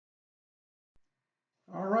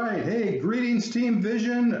All right. Hey, greetings, Team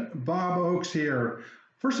Vision. Bob Oakes here.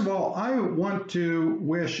 First of all, I want to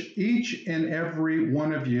wish each and every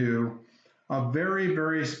one of you a very,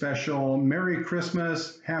 very special Merry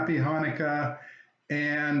Christmas, Happy Hanukkah,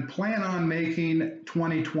 and plan on making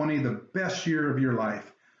 2020 the best year of your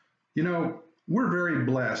life. You know, we're very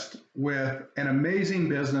blessed with an amazing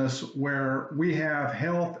business where we have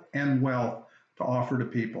health and wealth to offer to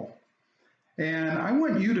people. And I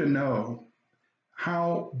want you to know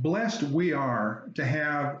how blessed we are to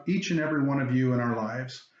have each and every one of you in our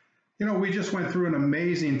lives. You know, we just went through an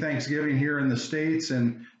amazing Thanksgiving here in the States,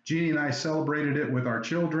 and Jeannie and I celebrated it with our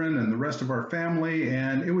children and the rest of our family,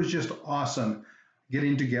 and it was just awesome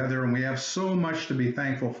getting together, and we have so much to be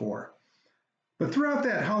thankful for. But throughout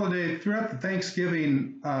that holiday, throughout the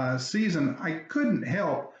Thanksgiving season, I couldn't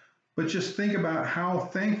help but just think about how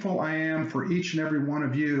thankful I am for each and every one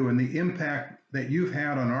of you and the impact that you've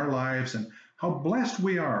had on our lives and how blessed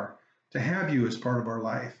we are to have you as part of our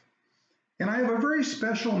life. And I have a very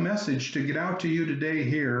special message to get out to you today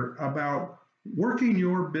here about working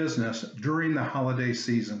your business during the holiday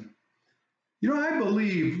season. You know, I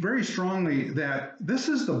believe very strongly that this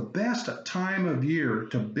is the best time of year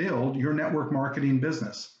to build your network marketing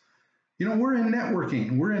business. You know, we're in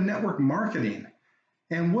networking, we're in network marketing.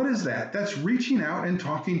 And what is that? That's reaching out and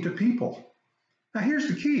talking to people. Now, here's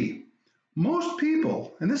the key. Most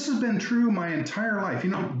people, and this has been true my entire life, you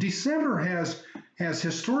know, December has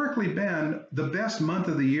historically been the best month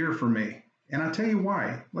of the year for me. And I'll tell you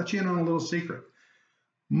why. Let you in on a little secret.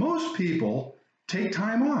 Most people take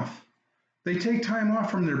time off. They take time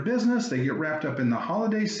off from their business. They get wrapped up in the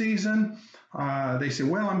holiday season. They say,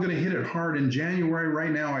 well, I'm going to hit it hard in January.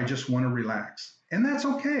 Right now, I just want to relax. And that's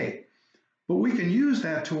okay. But we can use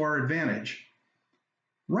that to our advantage.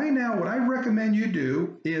 Right now, what I recommend you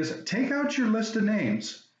do is take out your list of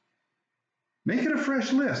names. Make it a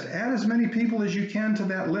fresh list. Add as many people as you can to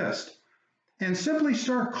that list. And simply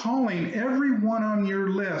start calling everyone on your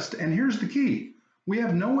list. And here's the key. We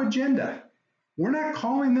have no agenda. We're not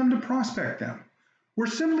calling them to prospect them. We're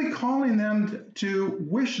simply calling them to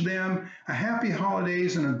wish them a happy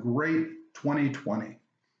holidays and a great 2020.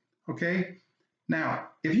 Okay? Now,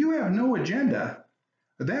 if you have no agenda,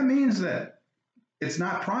 that means that it's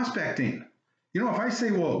not prospecting. You know, if I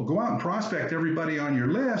say, well, go out and prospect everybody on your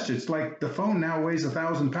list, it's like the phone now weighs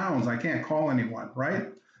 1,000 pounds. I can't call anyone, right?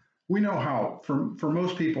 We know how, for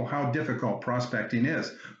most people, how difficult prospecting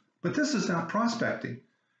is. But this is not prospecting.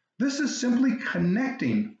 This is simply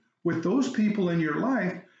connecting with those people in your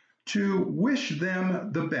life to wish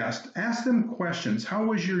them the best. Ask them questions. How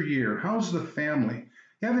was your year? How's the family?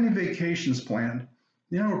 You have any vacations planned?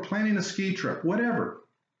 You know, we're planning a ski trip, whatever.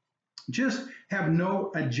 Just have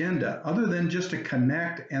no agenda other than just to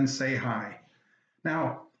connect and say hi.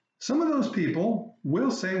 Now, some of those people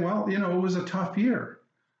will say, well, you know, it was a tough year.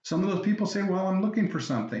 Some of those people say, well, I'm looking for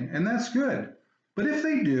something, and that's good. But if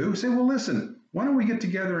they do, say, well, listen, why don't we get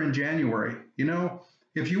together in January? You know,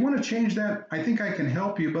 if you want to change that, I think I can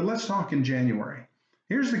help you, but let's talk in January.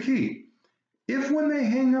 Here's the key. If when they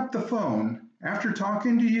hang up the phone after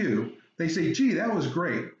talking to you, they say, gee, that was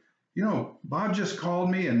great. You know, Bob just called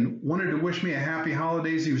me and wanted to wish me a happy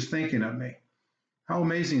holidays. He was thinking of me. How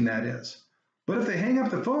amazing that is. But if they hang up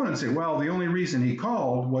the phone and say, well, the only reason he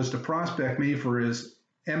called was to prospect me for his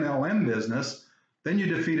MLM business, then you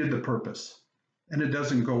defeated the purpose and it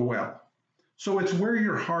doesn't go well. So it's where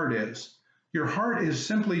your heart is. Your heart is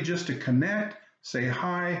simply just to connect, say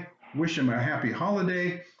hi, wish him a happy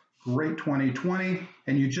holiday, great 2020,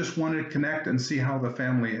 and you just want to connect and see how the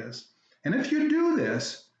family is. And if you do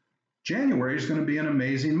this, January is going to be an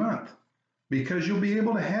amazing month because you'll be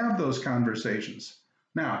able to have those conversations.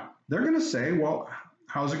 Now, they're going to say, well,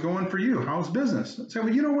 how's it going for you? How's business? Say, well,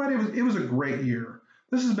 you know what? It was a great year.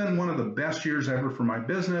 This has been one of the best years ever for my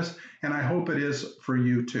business, and I hope it is for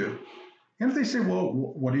you too. And if they say, well,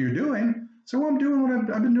 what are you doing? So well, I'm doing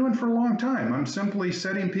what I've been doing for a long time. I'm simply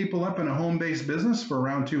setting people up in a home-based business for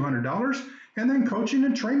around $200 and then coaching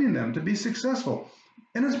and training them to be successful.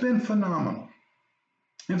 And it's been phenomenal.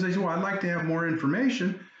 If they say, well, I'd like to have more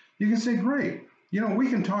information, you can say, great. You know, we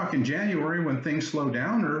can talk in January when things slow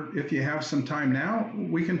down, or if you have some time now,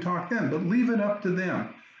 we can talk then, but leave it up to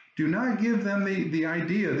them. Do not give them the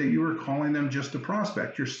idea that you are calling them just to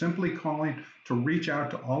prospect. You're simply calling to reach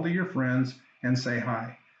out to all of your friends and say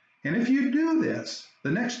hi. And if you do this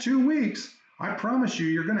the next 2 weeks, I promise you,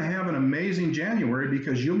 you're going to have an amazing January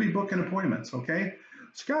because you'll be booking appointments, okay?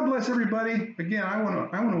 So God bless everybody. Again, I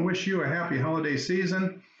want to wish you a happy holiday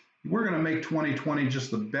season. We're going to make 2020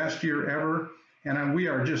 just the best year ever. And we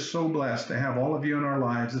are just so blessed to have all of you in our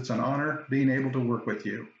lives. It's an honor being able to work with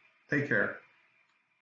you. Take care.